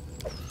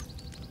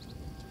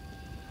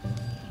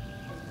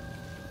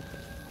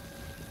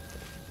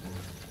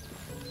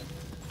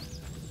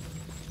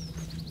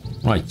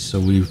 Right, so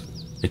we've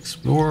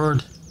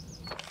explored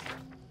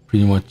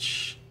pretty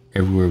much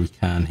everywhere we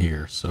can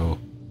here, so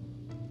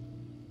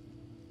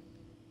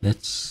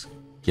let's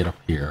get up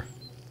here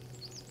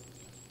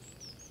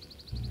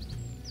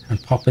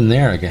and pop in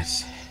there, I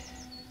guess.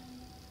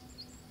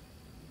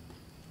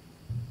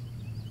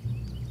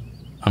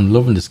 I'm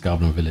loving this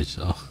goblin village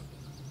though.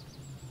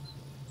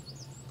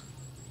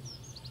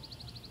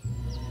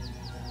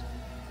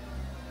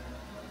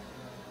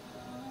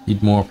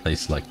 Need more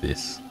places like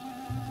this.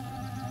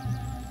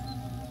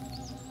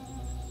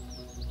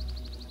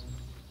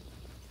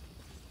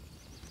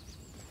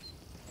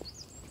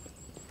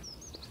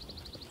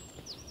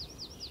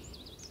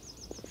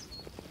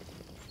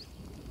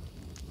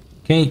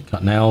 Okay,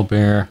 got an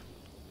owlbear.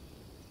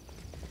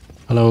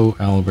 Hello,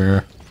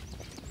 owlbear.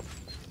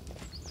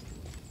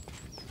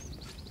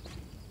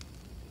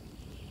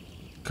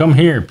 Come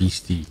here,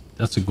 beastie.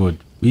 That's a good.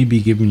 We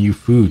be giving you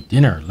food,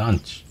 dinner,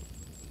 lunch.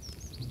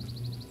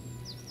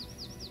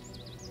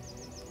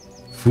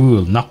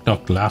 Fool, knock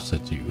knock laughs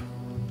at you.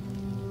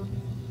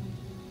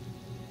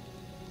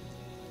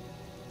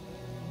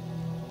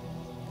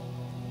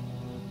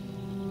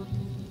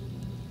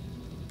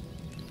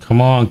 Come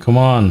on, come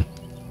on.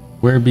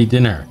 Where be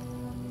dinner?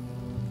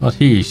 Not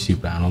here, you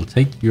sheep animal.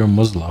 Take your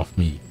muzzle off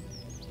me.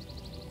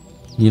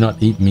 You not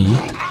eat me,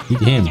 eat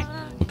him.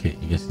 Okay,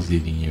 I guess he's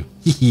eating you.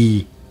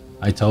 Hee.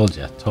 I told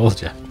ya,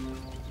 told ya.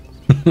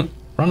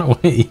 Run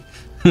away.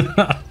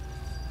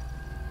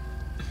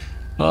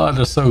 Oh,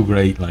 they're so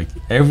great. Like,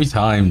 every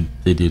time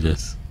they do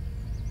this.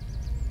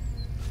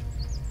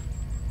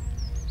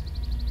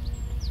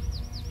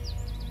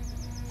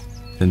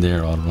 Then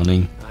they're all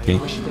running. Okay.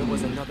 I wish there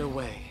was another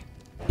way.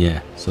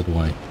 Yeah, so do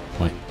I.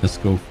 Right, let's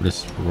go for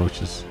this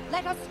ferocious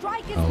Let us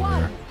strike as owlbear.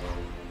 one.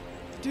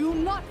 Do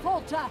not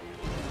falter.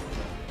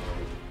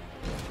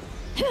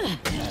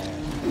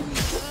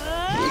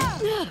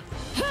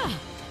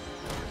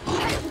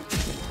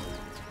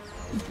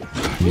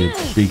 You need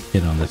a big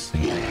hit on this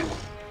thing.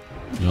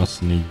 We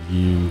also need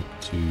you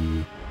to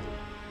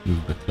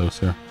move a bit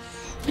closer.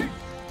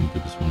 And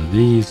give us one of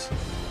these.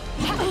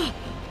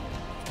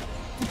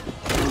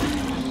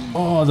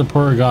 Oh, the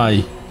poor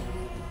guy.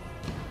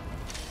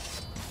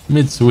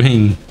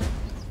 Mid-swing.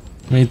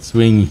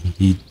 Mid-swing,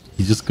 he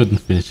just couldn't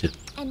finish it.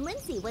 And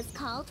Lindsay was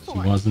called She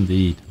for. was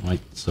indeed. Right,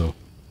 so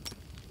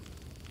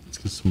let's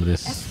get some of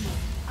this.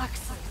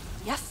 Axel.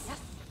 Yes.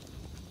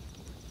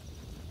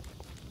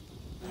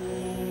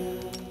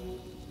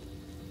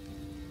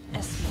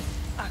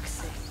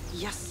 Axel.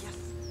 Yes.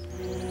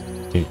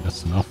 Okay,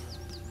 that's enough.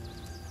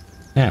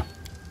 Now,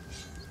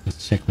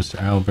 let's check Mr.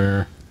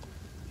 Owlbear.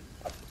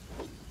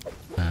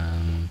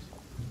 And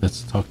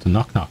let's talk to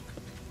Knock Knock.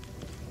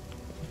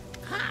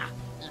 Ha!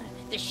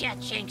 The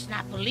Shatshanks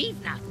not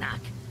believe Knock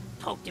Knock.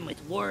 Poked him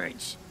with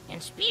words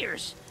and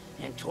spears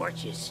and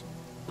torches.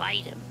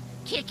 Bite him,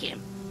 kick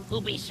him.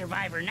 Who'll be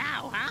survivor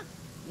now, huh?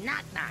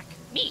 Knock Knock.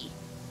 Me.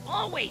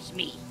 Always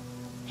me.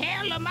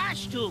 Hail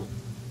Lamashtu.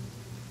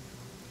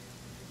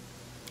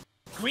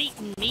 Greet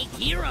and meet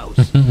heroes.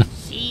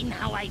 Seen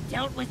how I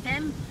dealt with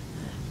them?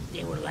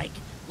 They were like,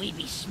 we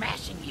be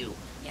smashing you.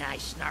 And I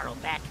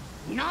snarled back,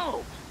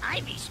 no,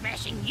 I be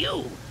smashing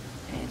you.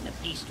 And the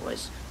beast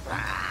was,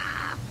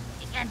 rah,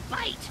 and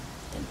bite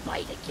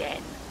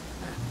again.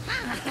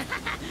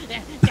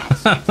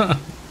 That's it.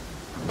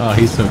 Oh,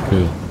 he's so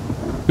cool.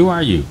 Who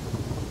are you?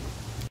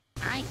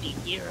 I be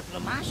Deer of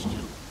Lamashtu.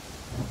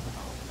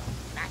 Oh,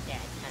 not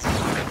that.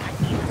 I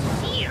be the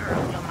Seer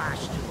of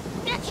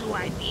Lamashtu. That's who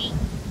I be.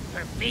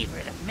 Her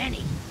favorite of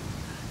many.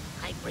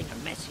 I bring her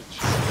message. She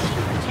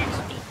protects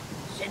me,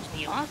 sends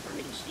me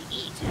offerings to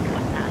eat and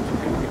whatnot.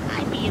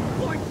 I be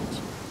important.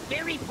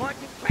 Very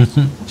important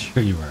present.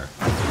 Sure you are.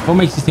 What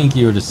makes you think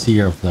you're the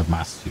seer of the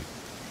master?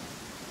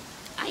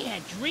 I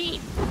had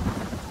dreamed.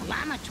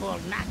 Llama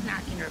told Knock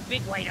Knock in her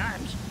big white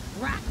arms,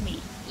 rock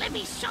me, let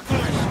me suckle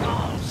her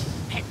skulls,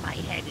 pet my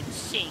head and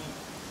sing.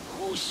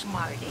 Who's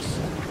smartest?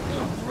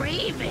 Who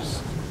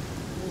bravest?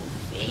 Who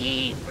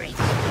favorite?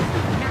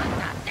 Knock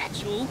Knock,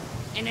 that's who.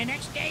 And the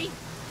next day,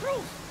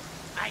 proof.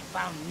 I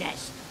found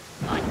nest,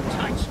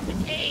 untouched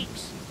with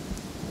eggs.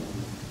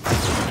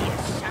 Be a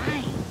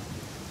sign.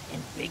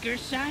 And bigger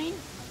sign?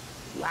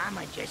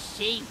 Llama just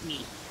saved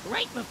me,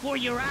 right before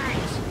your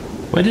eyes.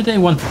 Why did they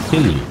want to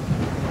kill you?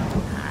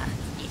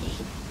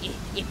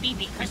 It be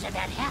because of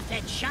that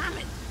half-head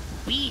shaman.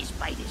 Bees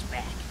bite his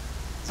back.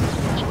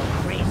 He be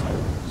crazy.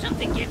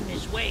 Something get in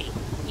his way.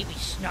 He be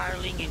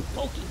snarling and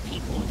poking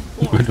people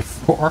with With a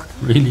forks. fork?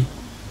 Really?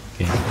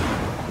 Okay.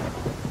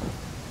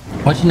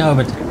 What do you know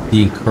about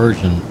the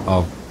incursion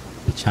of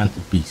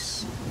enchanted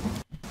beasts?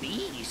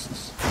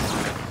 Beasts?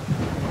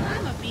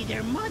 I'ma be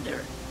their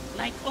mother,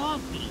 like all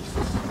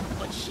beasts.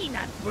 But she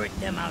not birthed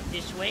them out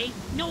this way.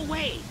 No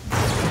way.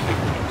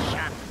 That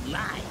shaman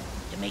lied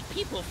to make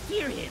people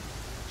fear him.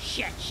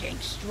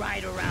 Shatshanks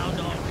stride around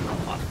all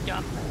puffed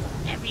up.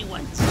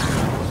 Everyone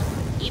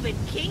bows. Even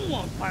King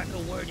won't bark a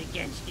word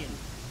against him.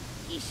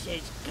 He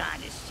says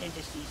God has sent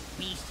us these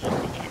beasties to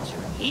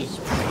answer his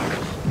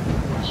prayers.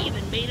 He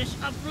even made us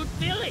uproot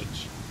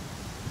village.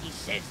 He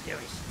says there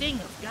is thing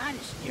of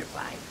goddess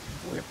nearby,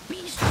 where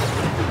beasts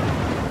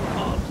are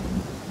called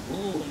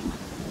Boom.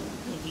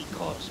 And he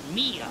calls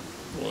me a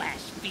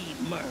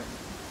blasphemer.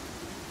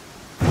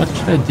 What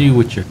should I do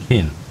with your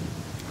kin?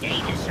 They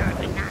deserve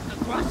a knock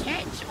across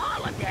heads,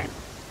 all of them.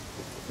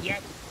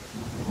 Yet,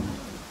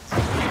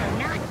 they're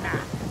not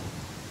knock.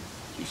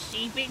 You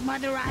see, Big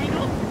Mother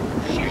Idol?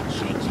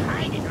 Shatshanks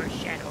hide in her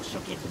shadow so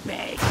get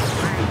bagged.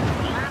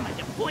 Llama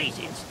to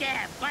poison,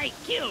 stab, bite,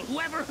 kill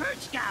whoever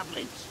hurts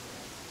goblins.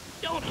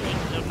 Don't link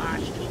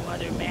Lamage to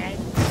Mother Mad.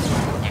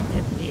 Let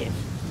them live.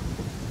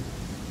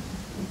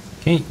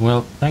 Okay,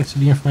 well, thanks for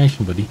the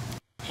information, buddy.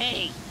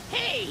 Hey,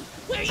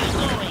 where are you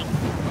going?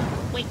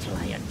 Wait till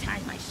I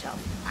untie myself.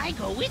 I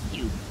go with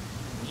you.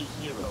 We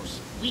heroes,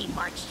 we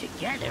march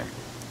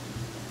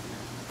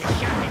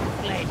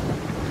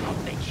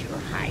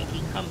hide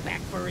he come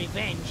back for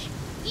revenge.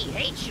 He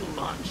hates you,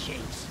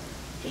 Longshakes.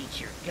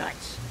 Hates your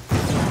guts.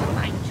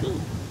 Mine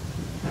too.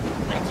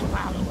 Let's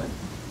follow him,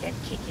 then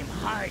kick him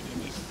hard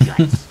in his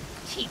guts.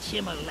 Teach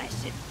him a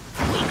lesson.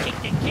 We kick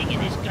the king in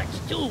his guts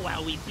too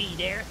while we be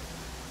there.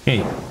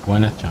 Okay, why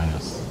not join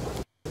us?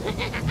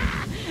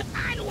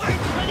 Onward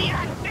for the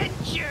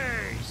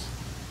adventures!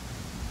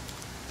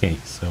 Okay,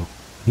 so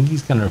I think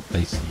he's gonna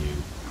replace you.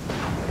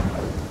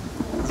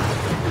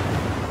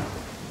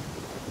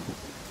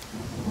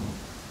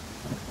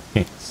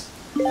 Okay.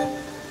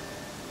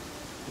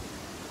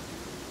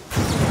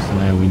 So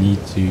now we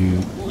need to...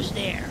 Who's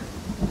there?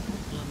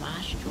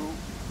 Lamastro?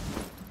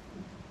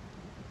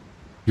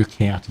 You're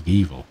chaotic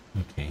evil.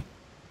 Okay.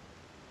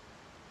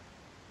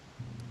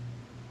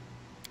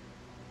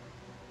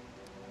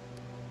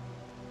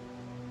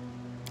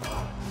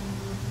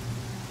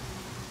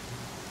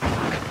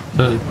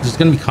 So there's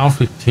going to be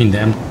conflict between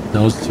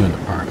those two in the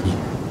party.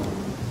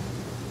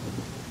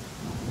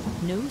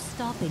 No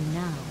stopping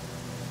now.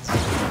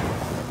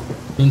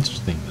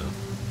 Interesting though.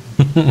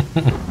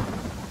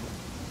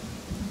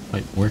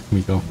 Right, where can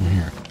we go from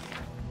here?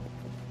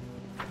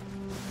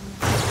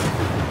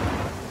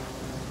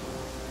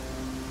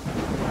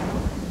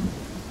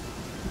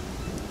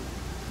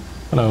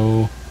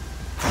 Hello.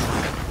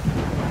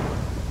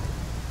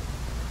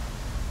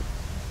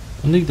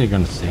 I don't think they're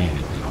going to say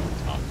anything on the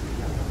top.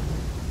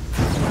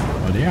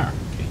 Oh, they are.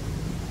 Okay.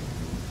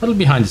 Huddled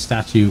behind the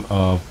statue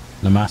of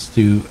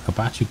Lamastu, a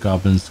batch of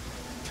goblins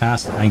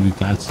cast angry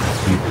glances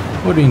at you,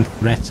 uttering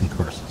threats and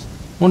curses.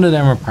 One of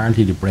them,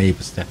 apparently the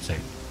bravest, steps out,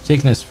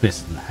 shaking his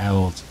fist and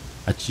howls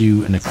at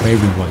you in a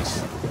quavering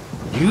voice.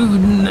 You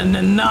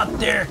not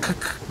dare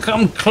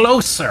come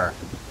closer!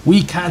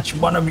 We catch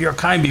one of your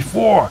kind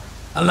before,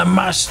 and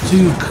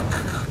Lamastu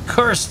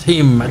cursed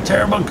him, a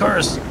terrible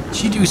curse.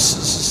 She do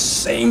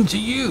same to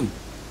you.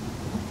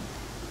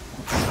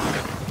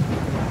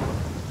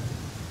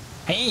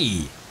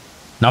 Hey!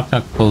 Knock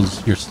Knock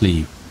pulls your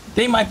sleeve.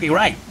 They might be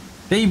right.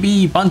 They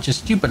be a bunch of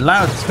stupid,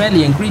 loud,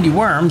 smelly and greedy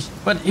worms,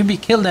 but if we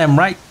kill them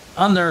right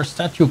on their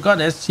statue of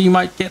goddess, she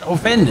might get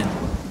offended.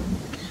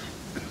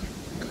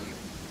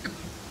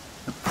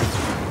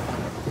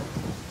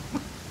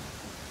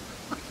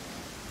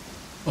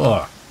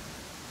 Oh.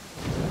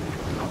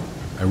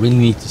 I really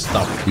need to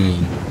stop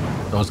doing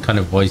those kind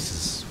of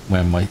voices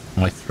when my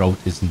throat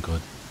isn't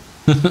good.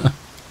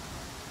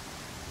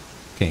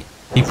 Okay.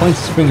 He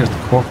points his finger at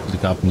the corpse of the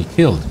goblin he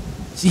killed.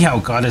 See how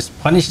goddess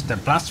punished the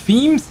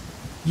blasphemes?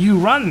 You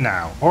run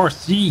now, or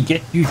she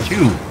get you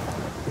too.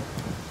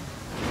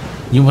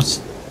 You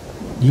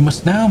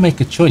must now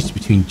make a choice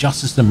between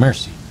justice and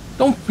mercy.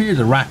 Don't fear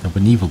the wrath of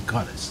an evil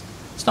goddess.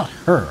 It's not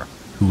her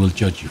who will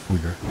judge you for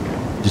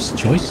this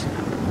choice.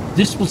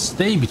 This will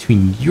stay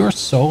between your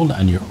soul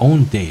and your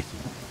own deity.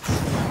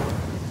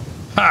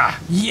 Ha!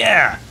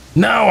 Yeah!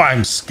 Now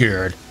I'm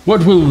scared.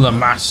 What will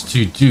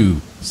Lamastu do?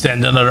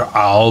 Send another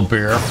owl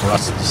bear for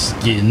us to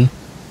skin?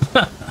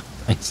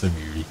 Thanks,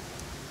 Amiri.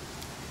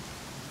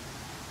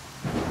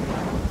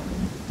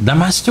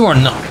 Lamastu or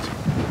not,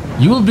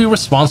 you will be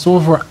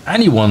responsible for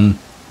anyone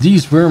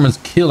these vermin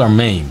kill or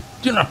maim.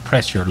 Do not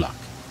press your luck.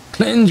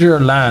 Cleanse your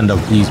land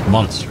of these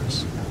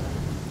monsters.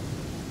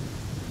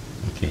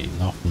 Okay,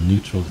 lawful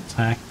neutral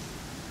attack.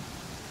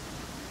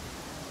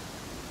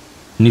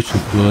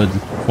 Neutral good,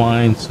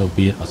 fine, so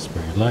be it, I'll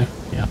spare your life.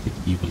 Chaotic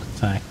evil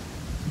attack.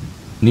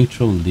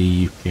 Neutral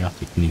leave,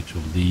 chaotic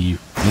neutral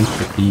leave,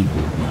 neutral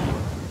evil leave.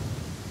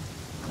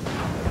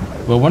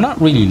 Well, we're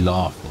not really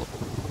lawful.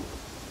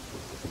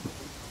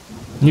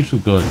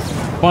 Neutral good,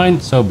 fine,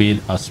 so be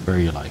it, I'll spare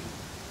your life.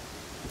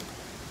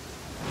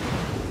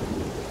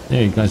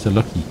 There, you guys are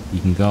lucky.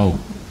 You can go.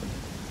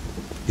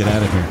 Get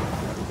out of here.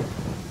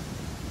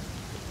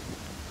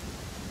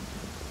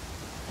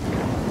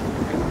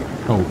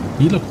 Oh,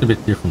 he looked a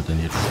bit different than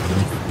the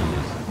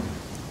others.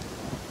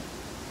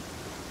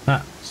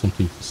 Ah,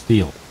 something to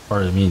steal. Or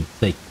I mean,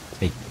 take.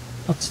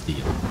 Not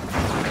steal.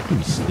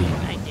 Maybe steal.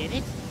 I did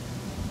it.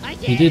 I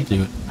did. You did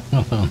do it.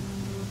 Well done.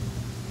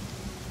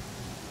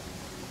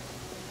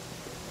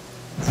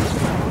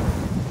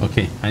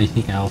 Okay,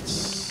 anything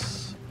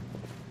else?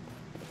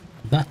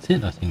 That's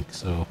it, I think,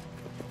 so.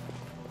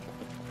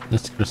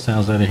 Let's get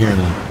ourselves out of here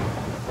then.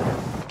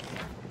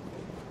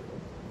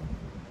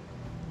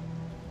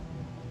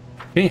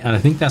 Okay, and I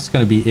think that's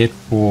going to be it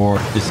for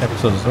this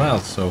episode as well,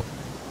 so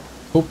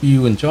hope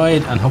you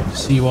enjoyed and hope to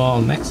see you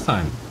all next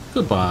time.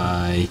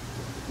 Goodbye.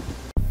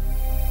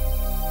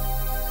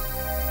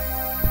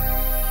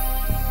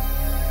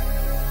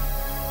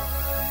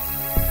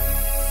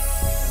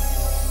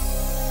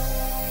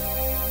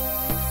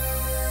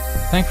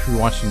 Thanks for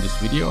watching this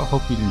video. I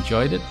hope you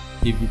enjoyed it.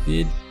 If you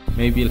did,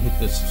 maybe you'll hit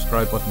the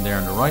subscribe button there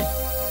on the right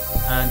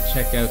and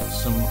check out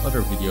some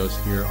other videos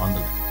here on the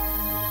left.